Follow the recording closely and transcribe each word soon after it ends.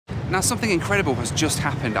Now something incredible has just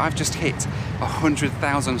happened. I've just hit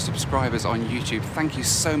 100,000 subscribers on YouTube. Thank you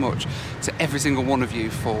so much to every single one of you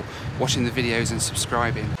for watching the videos and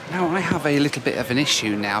subscribing. Now I have a little bit of an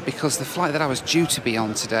issue now because the flight that I was due to be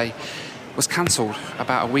on today was cancelled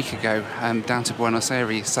about a week ago down to Buenos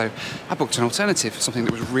Aires. So I booked an alternative, something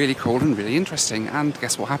that was really cool and really interesting, and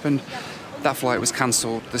guess what happened? That flight was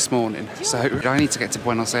cancelled this morning, so I need to get to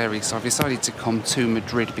Buenos Aires, so I've decided to come to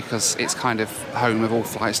Madrid because it's kind of home of all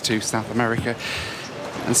flights to South America,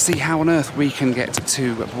 and see how on earth we can get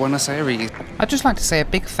to Buenos Aires. I'd just like to say a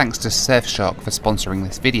big thanks to Surfshark for sponsoring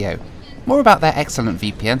this video. More about their excellent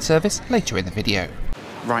VPN service later in the video.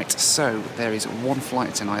 Right, so there is one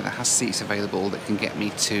flight tonight that has seats available that can get me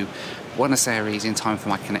to Buenos Aires in time for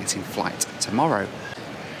my connecting flight tomorrow.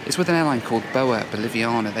 It's with an airline called BOA,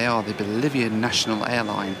 Boliviana. They are the Bolivian national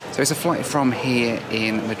airline. So it's a flight from here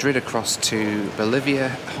in Madrid across to Bolivia,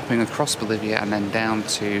 hopping across Bolivia and then down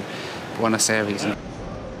to Buenos Aires.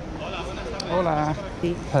 Hola.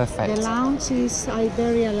 Perfect. The lounge is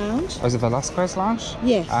Iberia Lounge. Oh, is it Velasquez Lounge?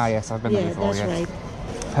 Yes. Ah, yes, I've been there before. That's right.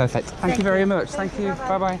 Perfect. Thank you very much. Thank you.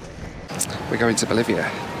 Bye-bye. We're going to Bolivia.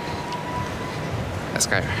 Let's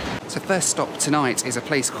go. So first stop tonight is a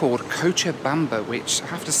place called Cochabamba, which I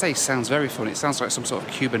have to say sounds very fun. It sounds like some sort of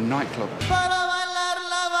Cuban nightclub.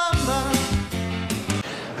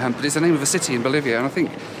 But it's the name of a city in Bolivia, and I think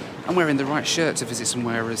I'm wearing the right shirt to visit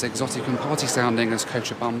somewhere as exotic and party sounding as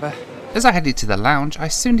Cochabamba. As I headed to the lounge, I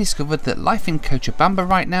soon discovered that life in Cochabamba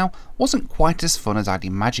right now wasn't quite as fun as I'd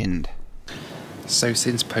imagined. So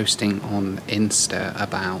since posting on Insta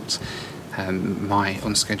about my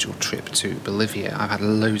unscheduled trip to Bolivia, I've had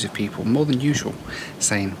loads of people, more than usual,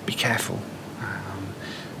 saying be careful,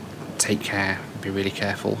 take care, be really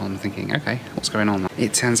careful. I'm thinking, okay, what's going on?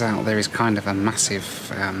 It turns out there is kind of a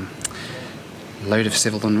massive load of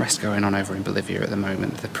civil unrest going on over in Bolivia at the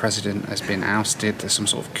moment. The president has been ousted, there's some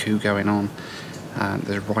sort of coup going on,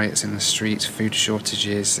 there's riots in the streets, food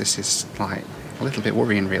shortages. This is like a little bit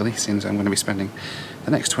worrying really, since I'm going to be spending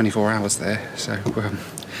the next 24 hours there, so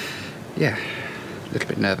yeah, a little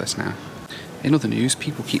bit nervous now. In other news,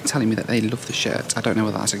 people keep telling me that they love the shirt. I don't know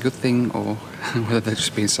whether that's a good thing or whether they're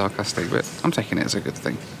just being sarcastic, but I'm taking it as a good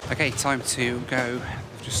thing. Okay, time to go.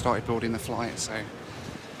 I've just started boarding the flight, so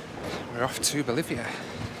we're off to Bolivia.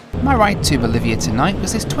 My ride to Bolivia tonight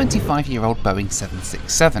was this 25-year-old Boeing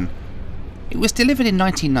 767. It was delivered in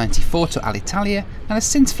 1994 to Alitalia and has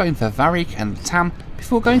since flown for Varig and Latam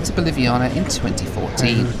before going to Boliviana in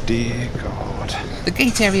 2014. Oh dear God. The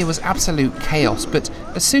gate area was absolute chaos, but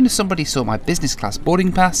as soon as somebody saw my business class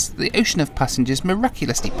boarding pass, the ocean of passengers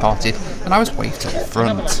miraculously parted and I was waved to the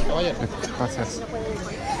front.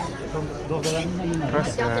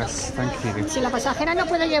 Gracias, thank you. Si la pasajera no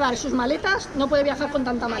puede llevar sus maletas, no puede viajar con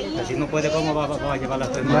tanta maleta. Si no puede, ¿cómo va a llevar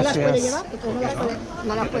las tres No las puede Gracias. llevar, porque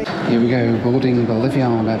no las puede. Here we go, boarding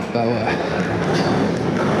Boliviana BOA.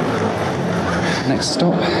 Next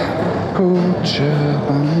stop,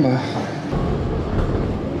 Cochabamba.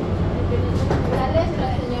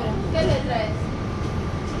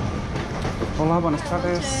 Hola, buenas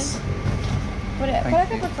tardes. Por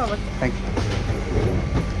aquí, por favor. Thank you.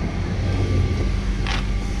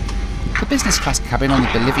 The business class cabin on the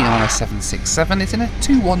Boliviana 767 is in a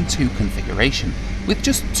 212 configuration with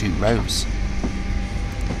just 2 rows.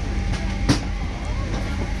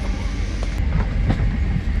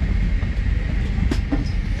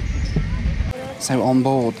 So on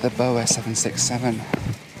board the BOA 767.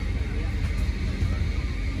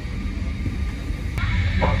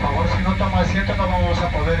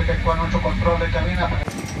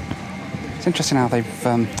 It's interesting how they've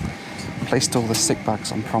placed all the sick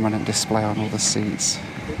bags on prominent display on all the seats.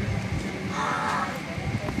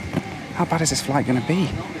 How bad is this flight going to be?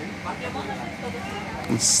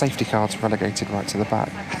 And safety cards relegated right to the back.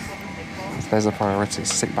 There's the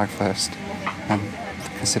priorities, sick bag first, and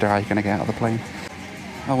consider how you're going to get out of the plane.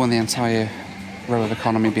 Oh, and the entire row of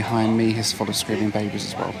economy behind me is full of screaming babies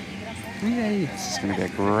as well. Yay, this is going to be a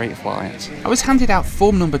great flight. I was handed out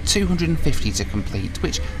form number 250 to complete,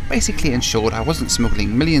 which basically ensured I wasn't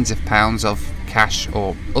smuggling millions of pounds of cash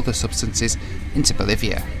or other substances into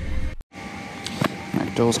Bolivia.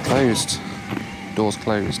 Right, doors closed. Doors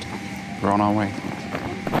closed. We're on our way.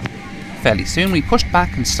 Fairly soon we pushed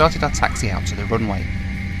back and started our taxi out to the runway.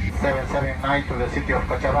 779 to the city of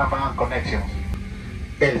Cochabamba and connections.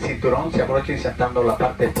 El cinturón se aprovecha insertando la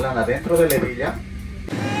parte plana dentro de la hebilla.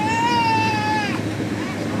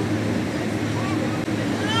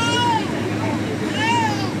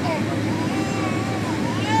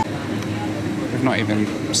 We've not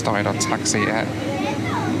even started our taxi yet.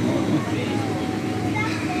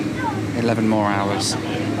 11 more hours.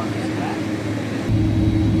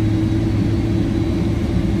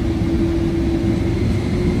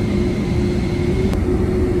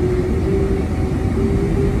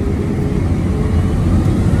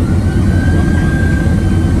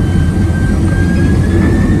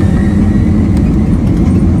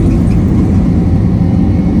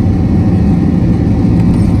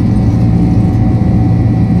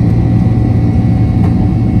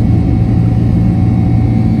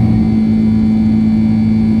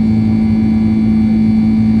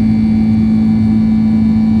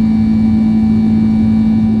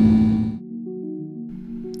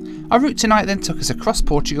 Our route tonight then took us across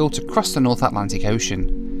Portugal to cross the North Atlantic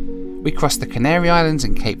Ocean. We crossed the Canary Islands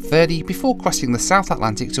and Cape Verde before crossing the South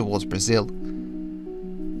Atlantic towards Brazil.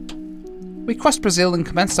 We crossed Brazil and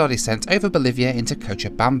commenced our descent over Bolivia into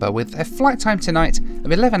Cochabamba with a flight time tonight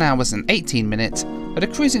of 11 hours and 18 minutes at a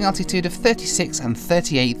cruising altitude of 36 and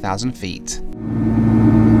 38,000 feet.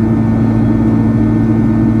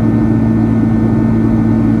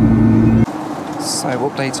 So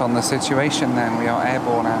update on the situation then, we are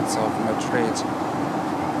airborne out of Madrid.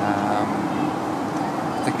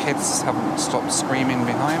 The kids haven't stopped screaming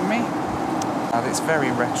behind me. It's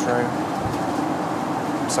very retro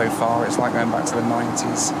so far, it's like going back to the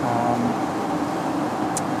 90s.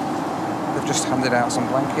 They've just handed out some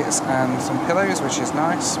blankets and some pillows, which is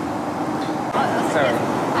nice. Are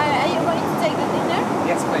you going to take the dinner?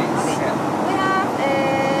 Yes, please. Okay.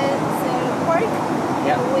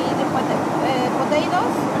 Yeah. We have pork with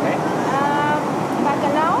potatoes,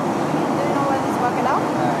 bacalao. Do you know what is bacalao?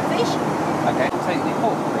 Fish. Okay, take the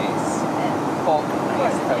pork, please. Pork,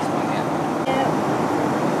 please, the first one, yeah.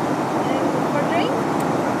 For drink?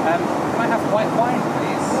 Can I have white wine,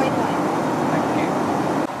 please? White wine. Thank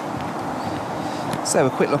you. So a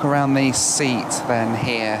quick look around the seat then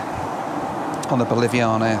here on the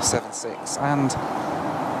Boliviana 76, and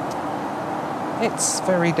it's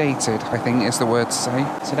very dated, I think is the word to say.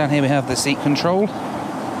 So down here we have the seat control.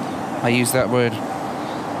 I use that word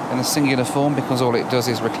in the singular form because all it does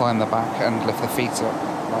is recline the back and lift the feet up,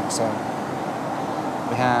 like so.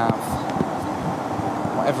 We have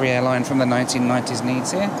what every airline from the 1990s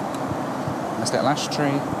needs here. Nice little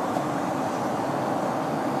ashtray.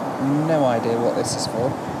 No idea what this is for.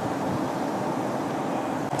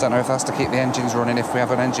 Don't know if that's to keep the engines running. If we have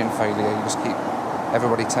an engine failure, you just keep,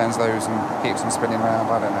 everybody turns those and keeps them spinning around,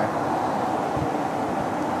 I don't know.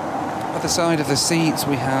 At the side of the seats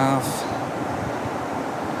we have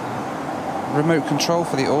remote control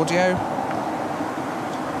for the audio.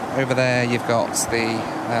 Over there you've got the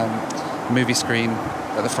movie screen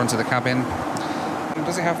at the front of the cabin.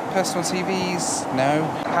 Does it have personal TVs? No.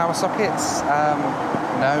 Power sockets?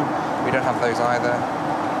 No, we don't have those either.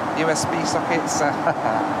 USB sockets?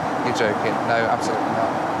 You're joking. No, absolutely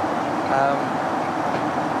not.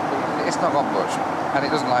 It's not got much, and it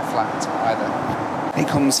doesn't lie flat either. It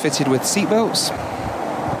comes fitted with seat belts.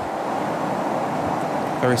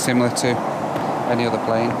 Very similar to any other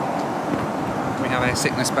plane. We have our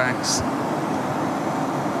sickness bags.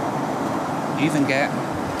 You even get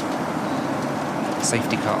a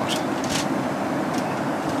safety card.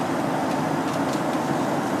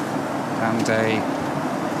 And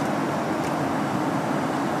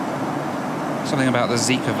something about the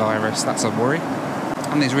Zika virus, that's a worry.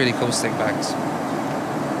 And these really cool sick bags.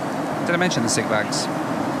 Did I mention the sick bags?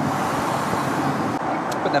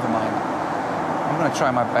 But never mind. I'm going to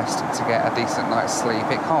try my best to get a decent night's sleep.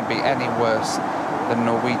 It can't be any worse than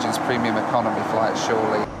Norwegian's premium economy flight,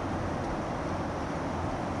 surely.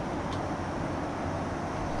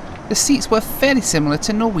 The seats were fairly similar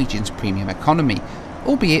to Norwegian's premium economy,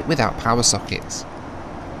 albeit without power sockets.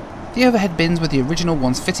 The overhead bins were the original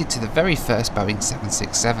ones fitted to the very first Boeing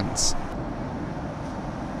 767s.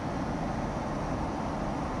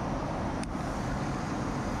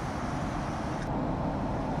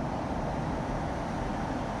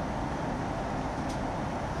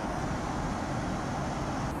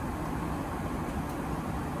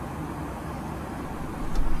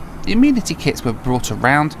 The amenity kits were brought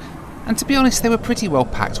around, and to be honest they were pretty well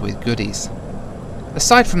packed with goodies.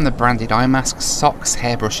 Aside from the branded eye masks, socks,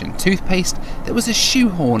 hairbrush and toothpaste, there was a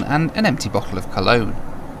shoehorn and an empty bottle of cologne.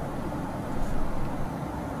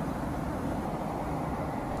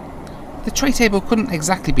 The tray table couldn't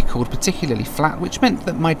exactly be called particularly flat, which meant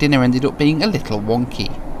that my dinner ended up being a little wonky.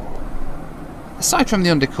 Aside from the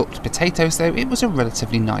undercooked potatoes though, it was a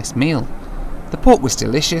relatively nice meal. The pork was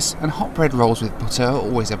delicious, and hot bread rolls with butter are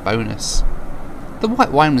always a bonus. The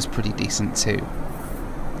white wine was pretty decent too.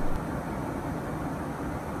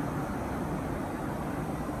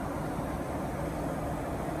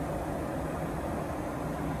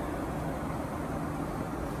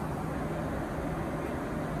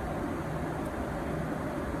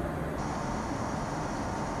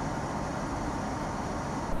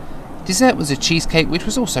 Dessert was a cheesecake, which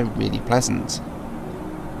was also really pleasant.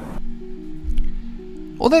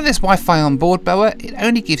 Although there's Wi-Fi on board BOA, it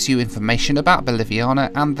only gives you information about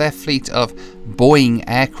Boliviana and their fleet of Boeing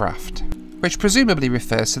aircraft, which presumably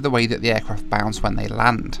refers to the way that the aircraft bounce when they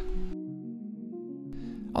land.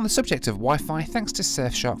 On the subject of Wi-Fi, thanks to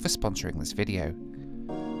Surfshark for sponsoring this video.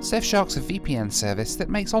 Surfshark's a VPN service that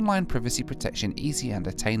makes online privacy protection easy and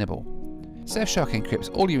attainable. Surfshark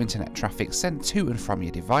encrypts all your internet traffic sent to and from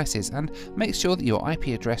your devices and makes sure that your IP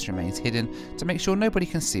address remains hidden to make sure nobody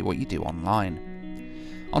can see what you do online.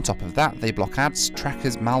 On top of that, they block ads,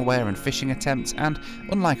 trackers, malware and phishing attempts, and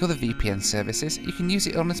unlike other VPN services, you can use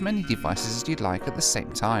it on as many devices as you'd like at the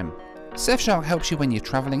same time. Surfshark helps you when you're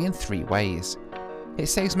travelling in 3 ways. It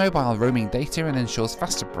saves mobile roaming data and ensures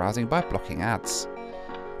faster browsing by blocking ads.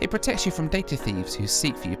 It protects you from data thieves who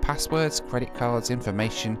seek for your passwords, credit cards,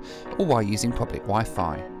 information, all while using public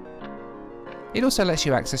Wi-Fi. It also lets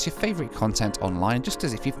you access your favourite content online just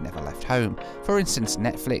as if you've never left home, for instance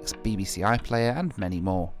Netflix, BBC iPlayer and many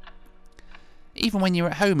more. Even when you're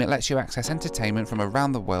at home, it lets you access entertainment from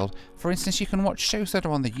around the world. For instance, you can watch shows that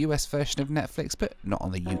are on the US version of Netflix but not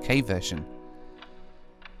on the UK version.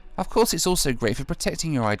 Of course, it's also great for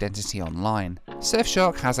protecting your identity online.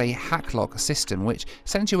 Surfshark has a hack lock system which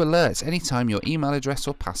sends you alerts anytime your email address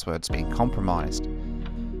or password is being compromised.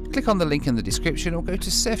 Click on the link in the description or go to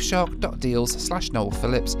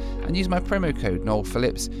surfshark.deals/NoelPhillips and use my promo code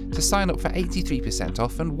NoelPhillips to sign up for 83%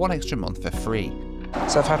 off and 1 extra month for free.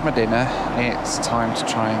 So I've had my dinner, it's time to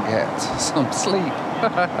try and get some sleep.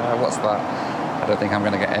 What's that? I don't think I'm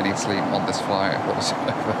going to get any sleep on this flight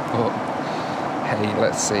whatsoever, but hey,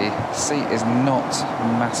 let's see. The seat is not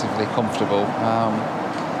massively comfortable.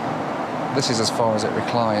 This is as far as it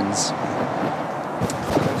reclines.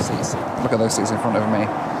 Look at those seats in front of me.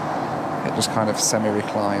 It just kind of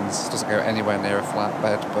semi-reclines, doesn't go anywhere near a flat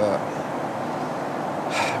bed, but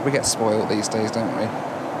we get spoiled these days, don't we?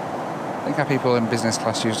 Think how people in business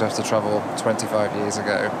class used to have to travel 25 years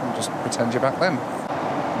ago, and just pretend you're back then.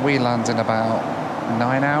 We land in about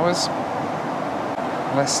 9 hours.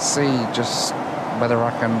 Let's see just whether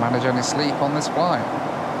I can manage any sleep on this flight.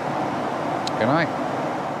 Good night.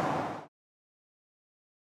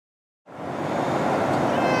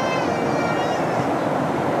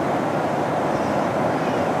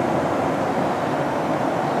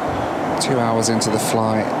 Two hours into the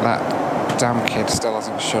flight, that damn kid still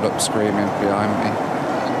hasn't shut up screaming behind me.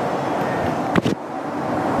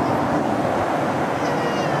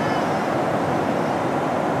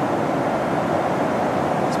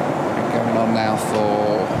 It's been going on now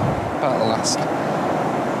for about the last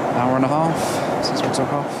hour and a half since we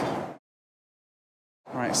took off.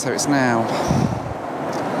 Right, so it's now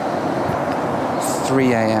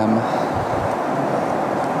 3 AM,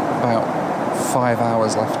 about 5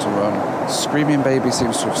 hours left to run. Screaming baby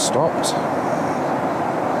seems to have stopped,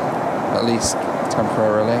 at least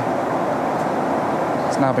temporarily.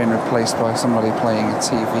 It's now been replaced by somebody playing a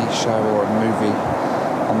TV show or a movie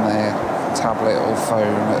on their tablet or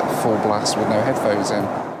phone at full blast with no headphones in.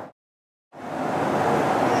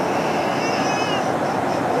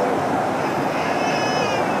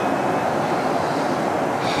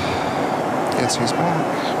 Guess who's back?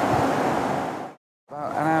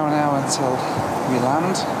 About an hour now until we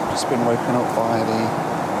land. Just been woken up by the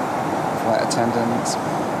flight attendants.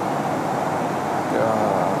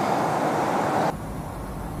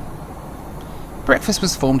 Breakfast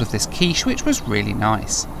was formed of this quiche, which was really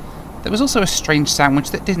nice. There was also a strange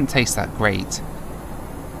sandwich that didn't taste that great.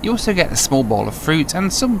 You also get a small bowl of fruit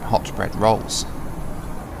and some hot bread rolls.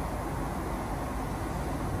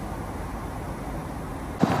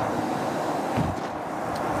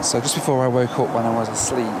 So just before I woke up when I was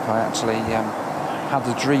asleep, I actually had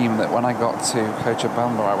the dream that when I got to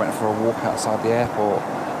Cochabamba I went for a walk outside the airport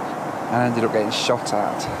and ended up getting shot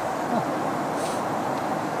at.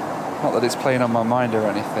 Not that it's playing on my mind or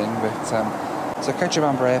anything, but so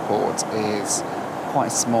Cochabamba airport is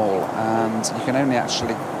quite small and you can only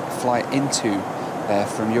actually fly into there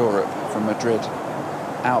from Europe, from Madrid.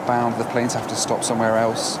 Outbound the planes have to stop somewhere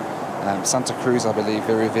else, Santa Cruz I believe,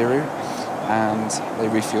 Viru Viru, and they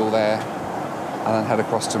refuel there and then head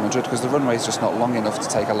across to Madrid because the runway is just not long enough to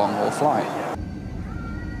take a long haul flight.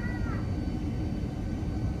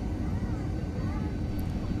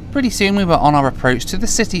 Pretty soon we were on our approach to the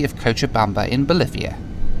city of Cochabamba in Bolivia.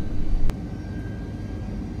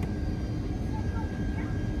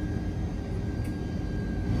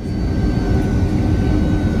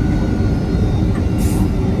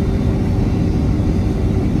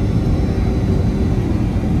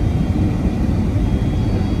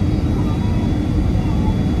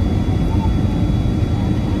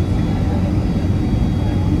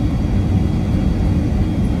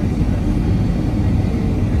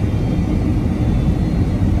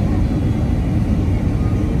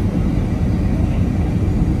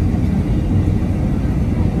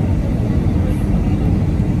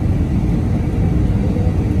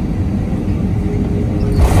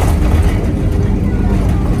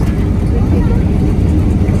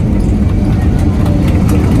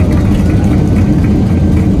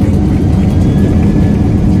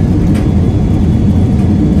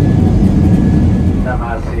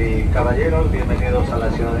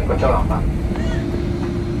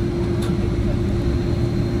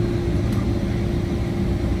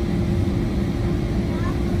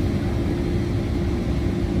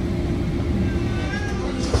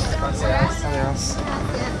 Adiós.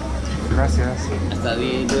 Gracias. Hasta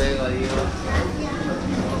luego, adiós.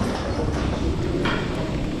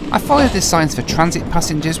 I followed the signs for transit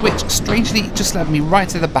passengers, which strangely just led me right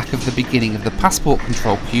to the back of the beginning of the passport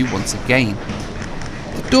control queue once again.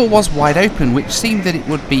 The door was wide open, which seemed that it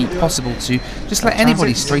would be possible to just let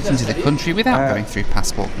anybody straight into the country without going through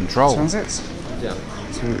passport control. Transit? Yeah.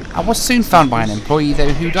 I was soon found by an employee though,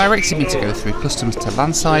 who directed me to go through customs to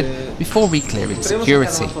landside before re-clearing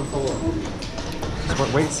security.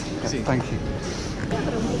 Wait. Yeah, thank you.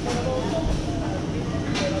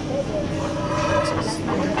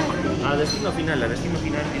 Destino final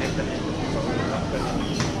directamente.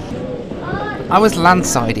 I was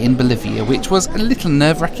landside in Bolivia, which was a little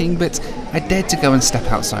nerve-wracking, but I dared to go and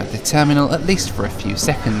step outside the terminal at least for a few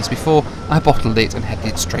seconds before I bottled it and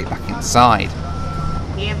headed straight back inside.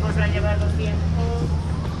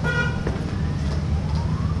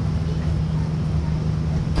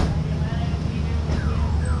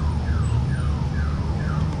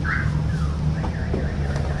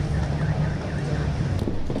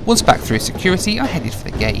 Once back through security, I headed for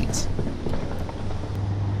the gate.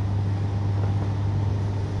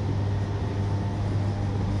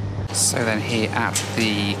 So then here at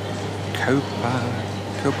the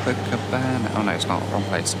Copacabana, oh no, it's not, wrong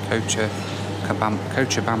place,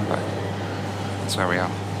 Cochabamba, that's where we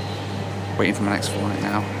are. Waiting for my next flight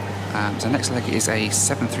now. So next leg is a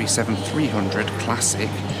 737-300 Classic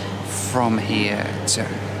from here to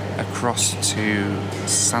across to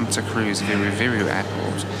Santa Cruz Viru Viru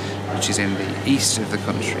Airport, which is in the east of the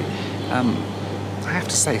country. I have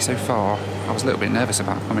to say, so far, I was a little bit nervous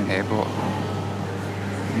about coming here, but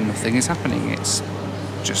nothing is happening. It's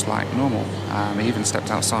just like normal. I even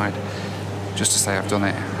stepped outside just to say I've done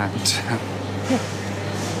it, and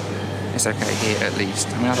it's okay here at least.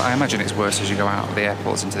 I mean, I imagine it's worse as you go out of the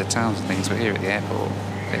airports into the towns and things, but here at the airport,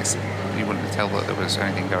 you wouldn't tell that there was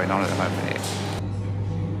anything going on at the moment here.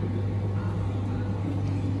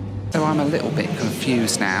 So I'm a little bit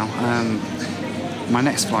confused now. My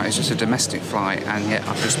next flight is just a domestic flight, and yet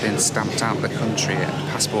I've just been stamped out of the country at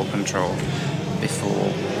passport control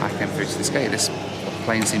before I came through to this gate. This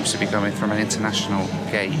plane seems to be going from an international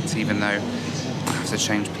gate, even though I have to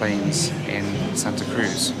change planes in Santa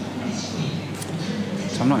Cruz.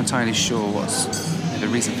 So I'm not entirely sure what the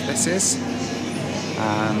reason for this is.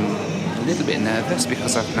 A little bit nervous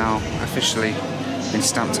because I've now officially been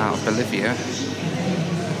stamped out of Bolivia.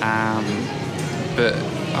 But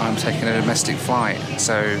I'm taking a domestic flight,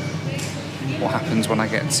 so what happens when I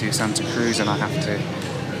get to Santa Cruz and I have to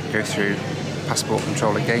go through passport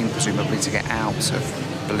control again, presumably to get out of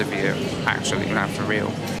Bolivia, actually, now for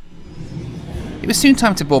real. It was soon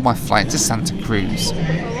time to board my flight to Santa Cruz.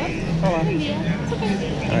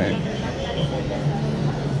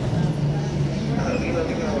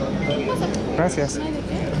 Gracias.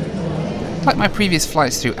 Like my previous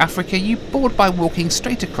flights through Africa, you board by walking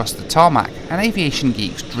straight across the tarmac, an aviation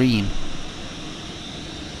geek's dream.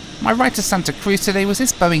 My ride to Santa Cruz today was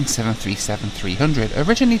this Boeing 737-300,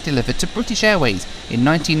 originally delivered to British Airways in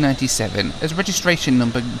 1997 as registration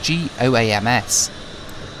number GOAMS.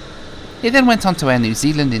 It then went on to Air New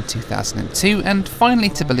Zealand in 2002 and finally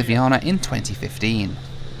to Boliviana in 2015.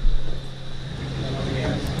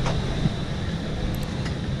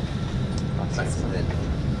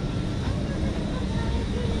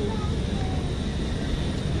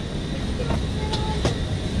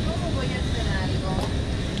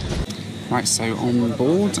 Right, so on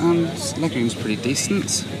board, and legroom's pretty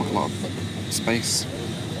decent, quite a lot of space.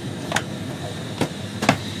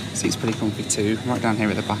 Seat's pretty comfy too, right down here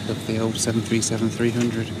at the back of the old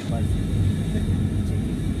 737-300.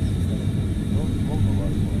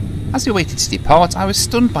 As we waited to depart, I was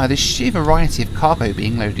stunned by the sheer variety of cargo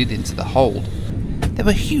being loaded into the hold. There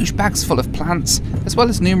were huge bags full of plants, as well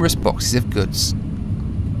as numerous boxes of goods.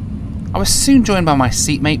 I was soon joined by my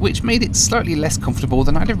seatmate, which made it slightly less comfortable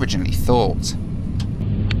than I'd originally thought.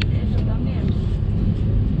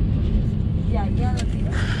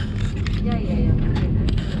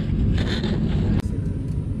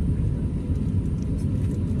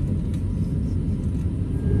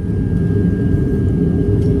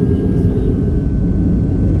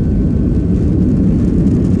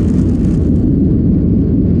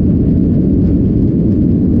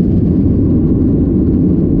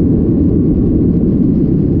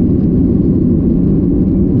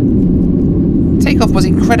 Takeoff was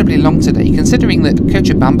incredibly long today, considering that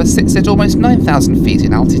Cochabamba sits at almost 9,000 feet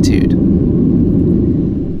in altitude.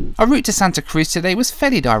 Our route to Santa Cruz today was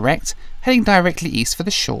fairly direct, heading directly east for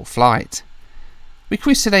the short flight. We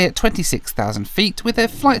cruised today at 26,000 feet with a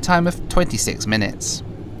flight time of 26 minutes.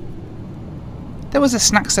 There was a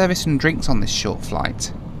snack service and drinks on this short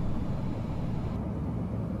flight.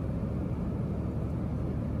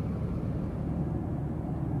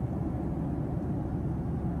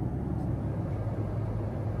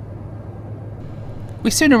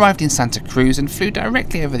 We soon arrived in Santa Cruz and flew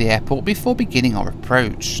directly over the airport before beginning our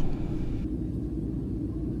approach.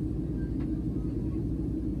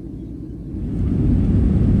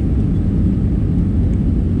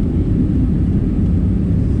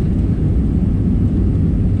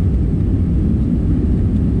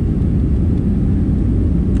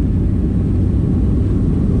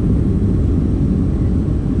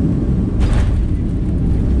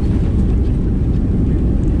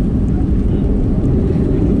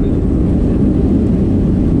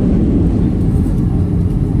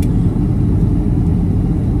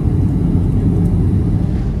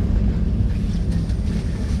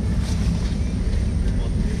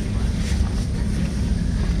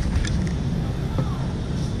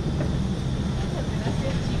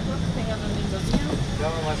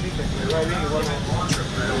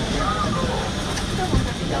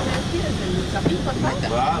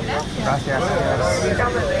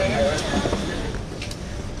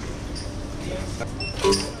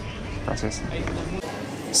 Gracias.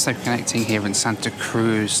 So connecting here in Santa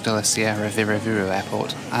Cruz de la Sierra Viru Viru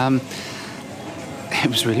airport. It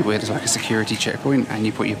was really weird. It's like a security checkpoint and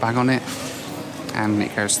you put your bag on it and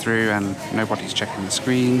it goes through and nobody's checking the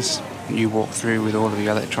screens. You walk through with all of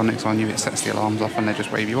your electronics on you, it sets the alarms off and they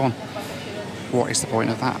just wave you on. What is the point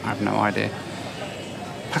of that? I have no idea.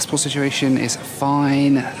 Passport situation is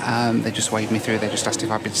fine. They just waved me through. They just asked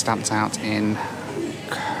if I'd been stamped out in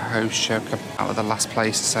Cochabamba, out of the last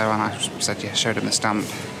place, so, and I said yeah, showed them the stamp,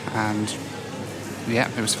 and yeah,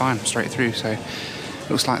 it was fine, straight through. So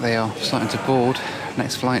looks like they are starting to board.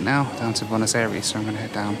 Next flight now down to Buenos Aires, so I'm going to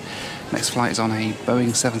head down. Next flight is on a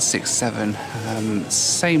Boeing 767,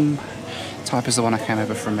 same type as the one I came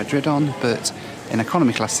over from Madrid on, but in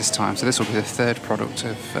economy class this time. So this will be the third product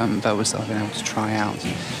of BOAs that I've been able to try out.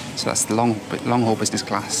 So that's the long haul business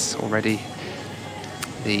class already,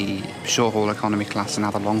 the short haul economy class, and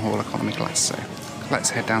now the long haul economy class. So let's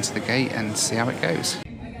head down to the gate and see how it goes.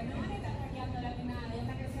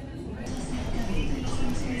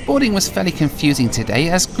 Boarding was fairly confusing today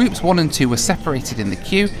as groups 1 and 2 were separated in the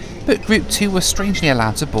queue, but group 2 was strangely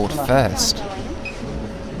allowed to board first.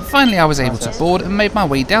 Finally I was able to board and made my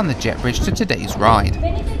way down the jet bridge to today's ride.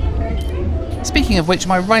 Speaking of which,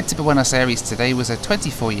 my ride to Buenos Aires today was a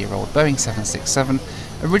 24-year-old Boeing 767,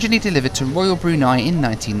 originally delivered to Royal Brunei in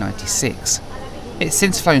 1996. It's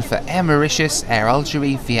since flown for Air Mauritius, Air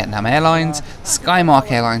Algerie, Vietnam Airlines,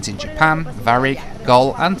 Skymark Airlines in Japan, Varig,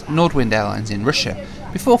 Gol and Nordwind Airlines in Russia,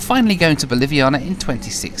 before finally going to Boliviana in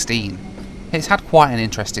 2016. It's had quite an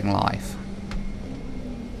interesting life.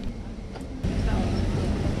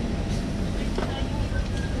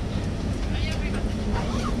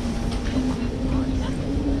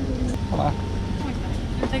 Hola.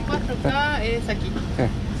 34K es aquí. Okay.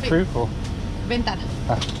 Through or? Ventana.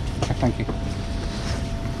 Ah, okay, thank you.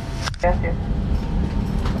 Gracias.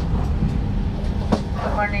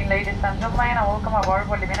 Good morning, ladies and gentlemen, and welcome aboard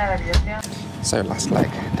Boliviana de Aviación. So last leg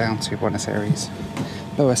down to Buenos Aires,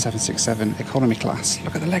 BOA 767 economy class.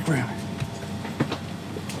 Look at the leg room.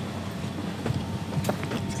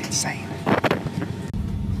 It's insane.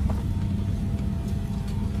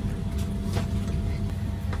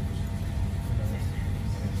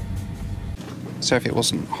 So if it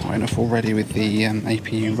wasn't hot enough already with the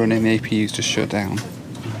APU running, the APU's just shut down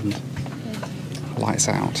and lights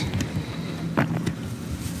out.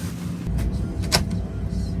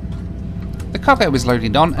 The cargo was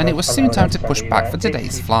loaded on and it was soon time to push back for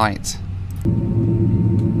today's flight. I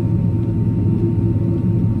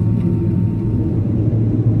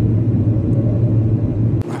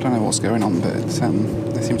don't know what's going on, but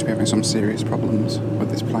they seem to be having some serious problems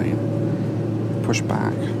with this plane. Push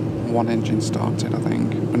back, one engine started I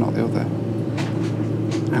think, but not the other.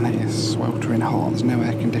 And it is sweltering hot, there's no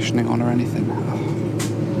air conditioning on or anything.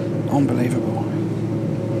 Oh, unbelievable.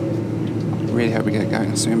 I really hope we get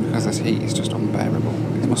going soon because this heat is just unbearable.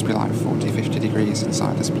 It must be like 40-50 degrees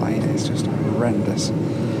inside this plane, it's just horrendous.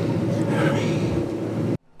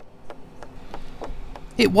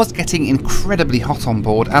 It was getting incredibly hot on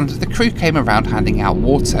board and the crew came around handing out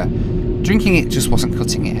water. Drinking it just wasn't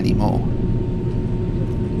cutting it anymore.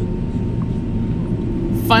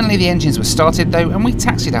 Finally the engines were started though and we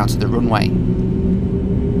taxied out to the runway.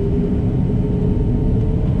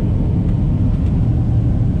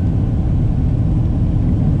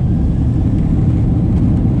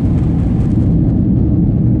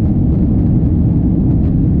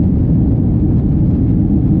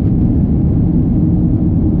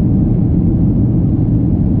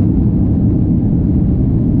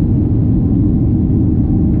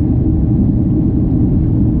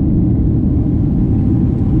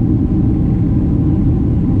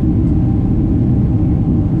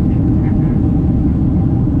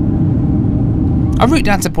 route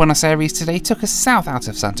down to Buenos Aires today took us south out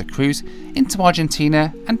of Santa Cruz, into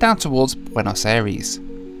Argentina and down towards Buenos Aires.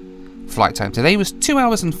 Flight time today was 2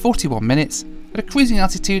 hours and 41 minutes at a cruising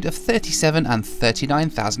altitude of 37 and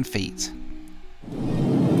 39,000 feet.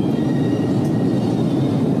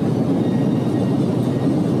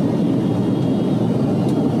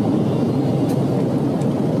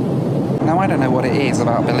 Now, I don't know what it is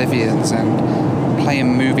about Bolivians and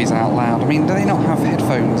playing movies out loud. I mean, do they not have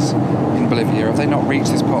headphones in Bolivia? Have they not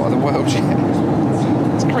reached this part of the world yet?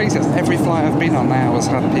 It's crazy. Every flight I've been on now has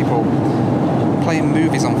had people playing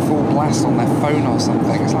movies on full blast on their phone or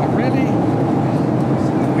something. It's like, really?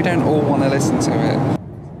 We don't all want to listen to it.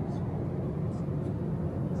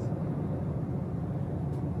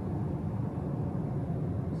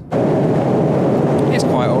 It's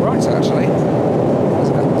quite alright, actually. There's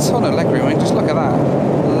a ton of legroom. I mean, just look at that.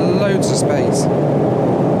 Loads of space.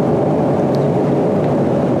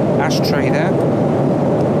 Ashtray there.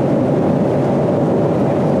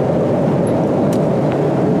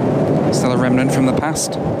 Still a remnant from the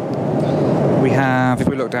past. We have, if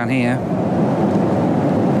we look down here,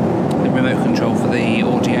 the remote control for the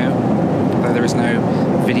audio, though there is no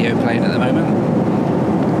video playing at the moment.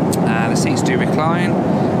 The seats do recline.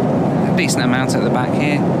 A decent amount at the back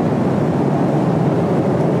here.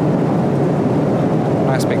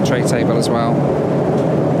 Nice big tray table as well.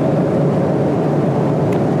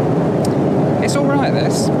 It's alright,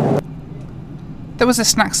 this. There was a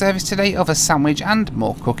snack service today of a sandwich and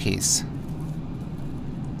more cookies.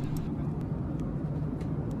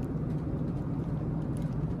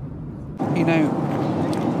 You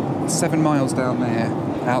know, 7 miles down there,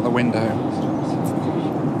 out the window,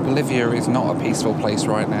 Bolivia is not a peaceful place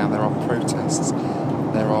right now. There are protests.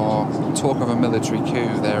 There are talk of a military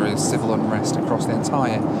coup. There is civil unrest across the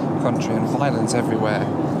entire country and violence everywhere.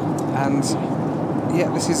 And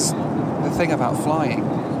yet this is the thing about flying.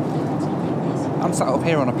 I'm sat up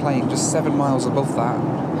here on a plane just 7 miles above that,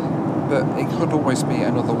 but it could always be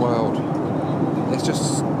another world. It's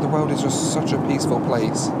just, the world is just such a peaceful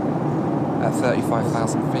place at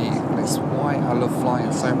 35,000 feet, and it's why I love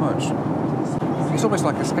flying so much. It's almost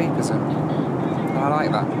like escapism, and I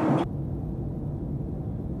like that.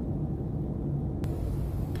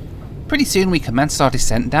 Pretty soon we commenced our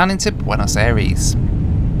descent down into Buenos Aires.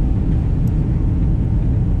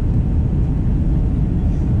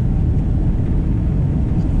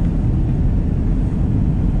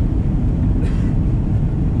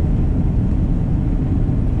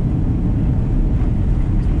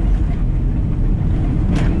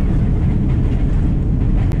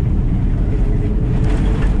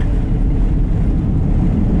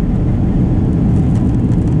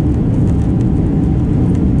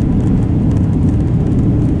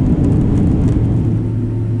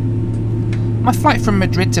 My flight from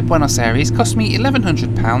Madrid to Buenos Aires cost me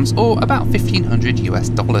 £1,100 or about $1,500 US.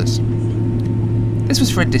 This was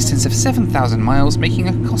for a distance of 7,000 miles, making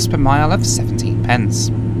a cost per mile of 17 pence.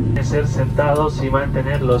 Ser sentados y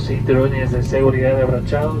mantener los cinturones de seguridad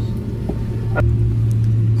abrochados.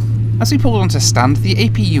 As we pulled onto stand, the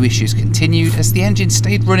APU issues continued as the engine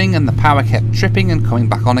stayed running and the power kept tripping and coming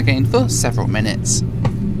back on again for several minutes.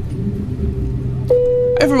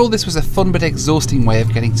 Overall, this was a fun but exhausting way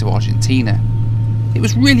of getting to Argentina. It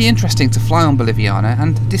was really interesting to fly on Boliviana,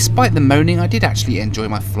 and despite the moaning, I did actually enjoy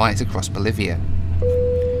my flight across Bolivia.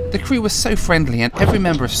 The crew was so friendly, and every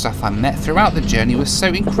member of staff I met throughout the journey was so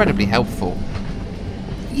incredibly helpful.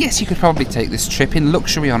 Yes, you could probably take this trip in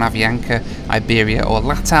luxury on Avianca, Iberia or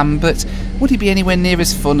LATAM, but would it be anywhere near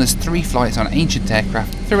as fun as 3 flights on ancient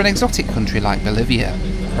aircraft through an exotic country like Bolivia?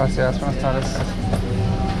 Gracias, buenas tardes.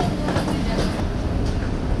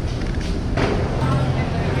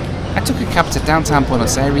 I took a cab to downtown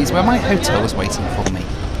Buenos Aires where my hotel was waiting for me.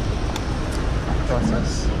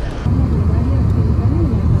 Gracias.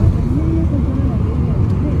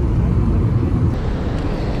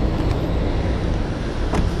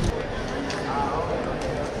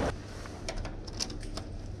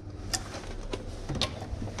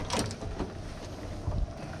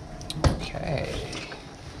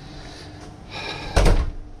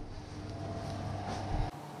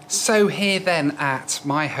 So here then at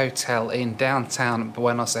my hotel in downtown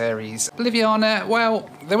Buenos Aires. Boliviana, well,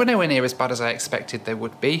 they were nowhere near as bad as I expected they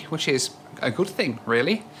would be, which is a good thing,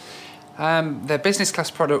 really. Their business class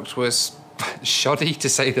product was shoddy to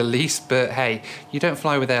say the least, but hey, you don't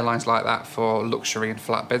fly with airlines like that for luxury and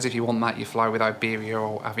flatbeds. If you want that, you fly with Iberia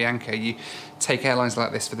or Avianca. You take airlines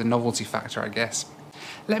like this for the novelty factor, I guess.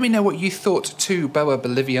 Let me know what you thought to BOA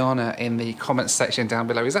Boliviana in the comments section down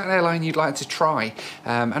below. Is that an airline you'd like to try?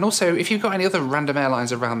 And also, if you've got any other random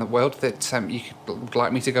airlines around the world that you would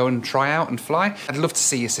like me to go and try out and fly, I'd love to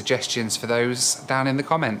see your suggestions for those down in the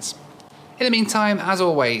comments. In the meantime, as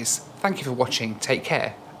always, thank you for watching, take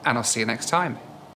care, and I'll see you next time.